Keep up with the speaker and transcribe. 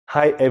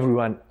Hi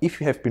everyone,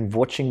 if you have been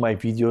watching my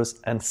videos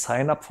and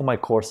sign up for my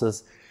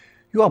courses,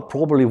 you are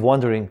probably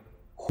wondering,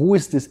 who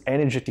is this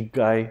energetic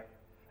guy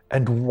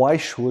and why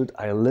should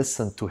I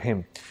listen to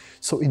him?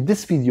 So in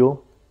this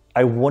video,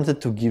 I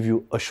wanted to give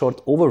you a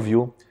short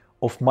overview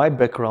of my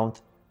background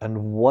and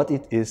what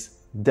it is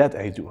that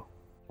I do.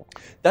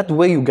 That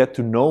way you get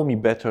to know me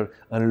better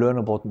and learn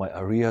about my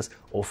areas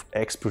of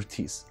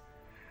expertise.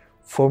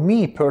 For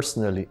me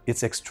personally,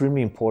 it's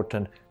extremely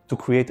important to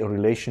create a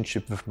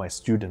relationship with my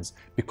students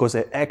because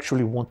I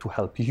actually want to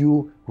help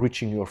you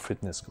reaching your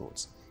fitness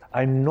goals.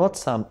 I'm not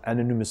some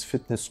anonymous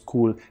fitness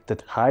school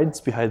that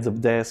hides behind the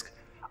desk.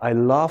 I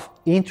love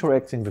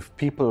interacting with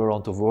people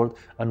around the world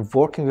and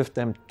working with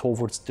them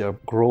towards their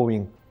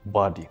growing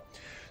body.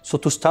 So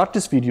to start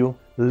this video,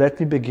 let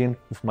me begin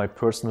with my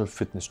personal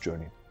fitness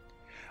journey.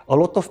 A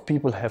lot of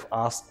people have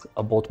asked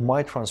about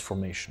my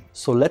transformation,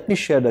 so let me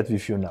share that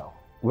with you now.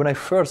 When I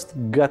first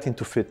got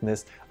into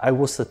fitness, I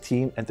was a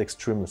teen and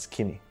extremely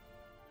skinny.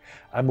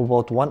 I'm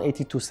about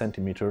 182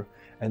 centimeters,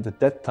 and at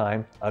that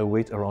time I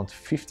weighed around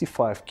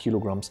 55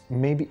 kilograms,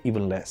 maybe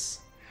even less.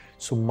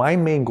 So my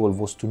main goal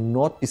was to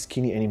not be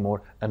skinny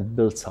anymore and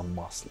build some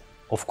muscle.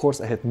 Of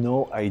course, I had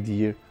no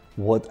idea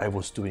what I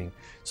was doing.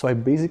 So I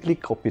basically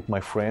copied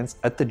my friends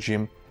at the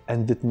gym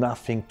and did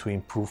nothing to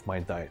improve my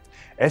diet.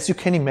 As you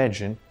can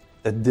imagine,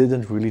 that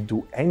didn't really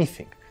do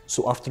anything.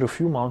 So after a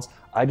few months,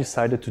 I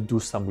decided to do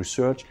some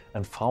research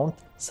and found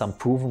some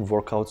proven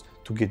workouts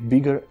to get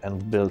bigger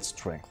and build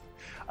strength.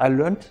 I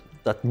learned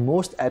that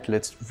most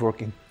athletes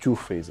work in two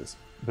phases,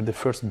 with the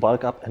first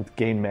bulk up and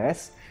gain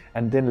mass,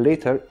 and then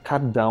later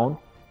cut down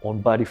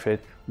on body fat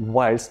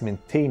whilst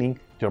maintaining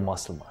their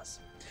muscle mass.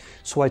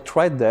 So I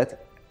tried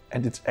that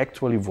and it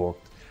actually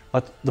worked.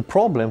 But the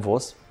problem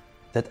was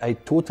that I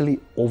totally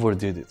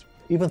overdid it.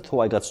 Even though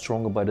I got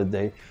stronger by the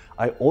day,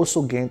 I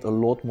also gained a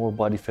lot more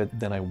body fat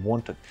than I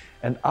wanted.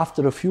 And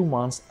after a few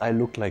months, I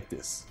looked like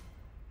this.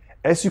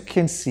 As you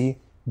can see,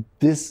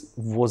 this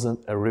wasn't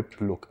a ripped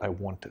look I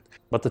wanted.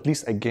 But at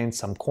least I gained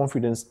some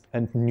confidence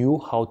and knew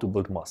how to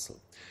build muscle.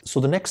 So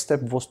the next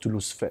step was to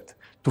lose fat,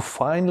 to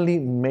finally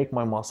make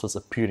my muscles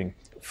appearing.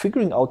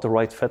 Figuring out the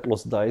right fat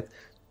loss diet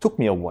took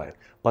me a while,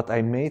 but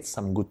I made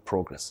some good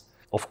progress.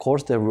 Of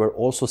course, there were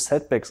also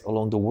setbacks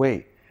along the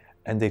way,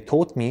 and they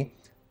taught me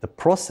the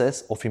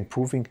process of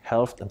improving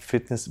health and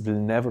fitness will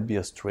never be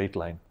a straight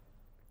line.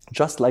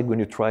 Just like when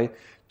you try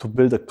to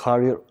build a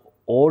career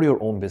or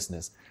your own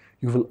business,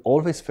 you will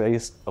always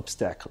face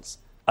obstacles.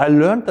 I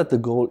learned that the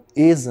goal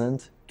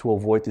isn't to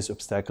avoid these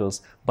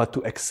obstacles, but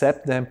to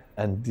accept them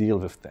and deal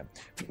with them.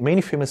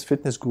 Many famous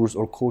fitness gurus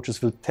or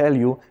coaches will tell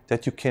you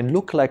that you can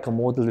look like a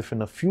model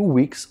within a few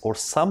weeks or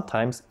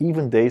sometimes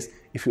even days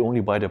if you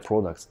only buy their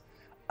products.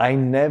 I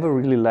never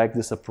really liked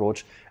this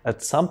approach.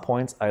 At some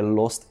points, I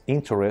lost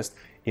interest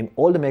in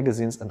all the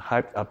magazines and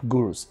hyped up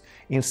gurus.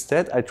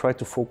 Instead, I tried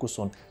to focus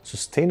on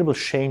sustainable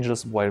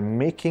changes while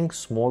making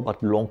small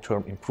but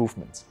long-term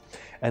improvements.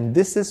 And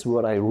this is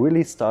where I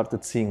really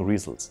started seeing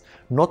results,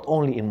 not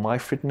only in my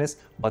fitness,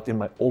 but in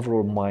my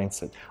overall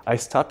mindset. I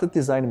started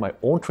designing my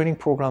own training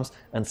programs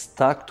and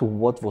stuck to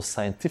what was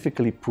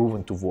scientifically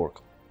proven to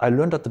work. I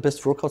learned that the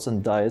best workouts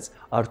and diets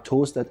are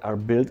those that are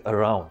built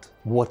around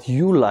what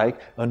you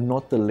like and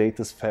not the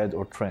latest fad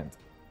or trend.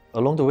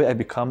 Along the way, I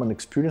became an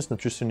experienced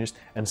nutritionist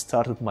and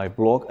started my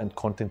blog and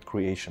content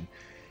creation.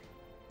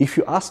 If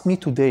you ask me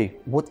today,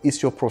 what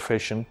is your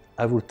profession?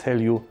 I will tell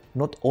you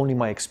not only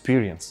my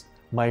experience,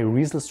 my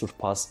results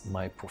surpass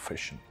my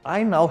profession.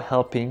 I'm now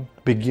helping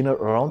beginners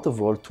around the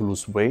world to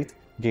lose weight,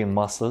 gain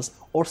muscles,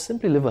 or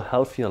simply live a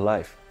healthier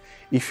life.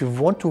 If you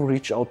want to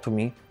reach out to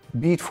me,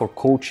 be it for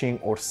coaching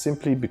or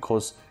simply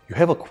because you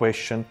have a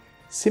question,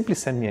 simply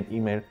send me an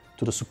email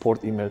to the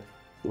support email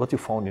what you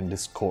found in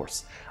this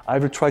course. I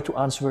will try to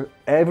answer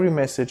every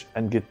message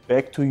and get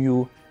back to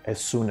you as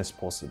soon as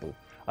possible.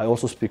 I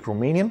also speak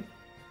Romanian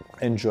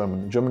and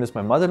German. German is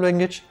my mother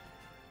language.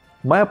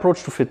 My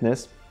approach to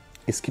fitness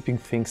is keeping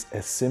things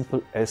as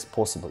simple as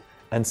possible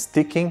and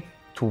sticking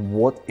to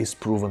what is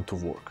proven to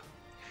work.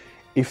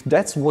 If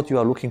that's what you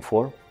are looking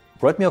for,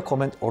 write me a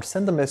comment or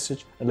send a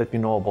message and let me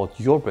know about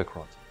your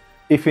background.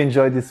 If you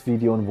enjoyed this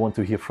video and want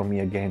to hear from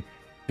me again,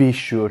 be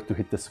sure to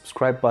hit the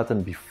subscribe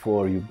button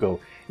before you go.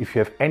 If you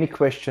have any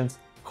questions,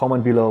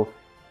 comment below,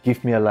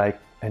 give me a like,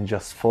 and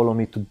just follow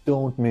me to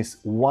don't miss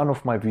one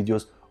of my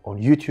videos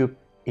on YouTube,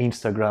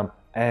 Instagram,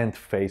 and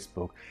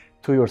Facebook.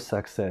 To your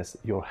success,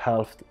 your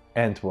health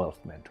and wealth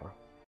mentor.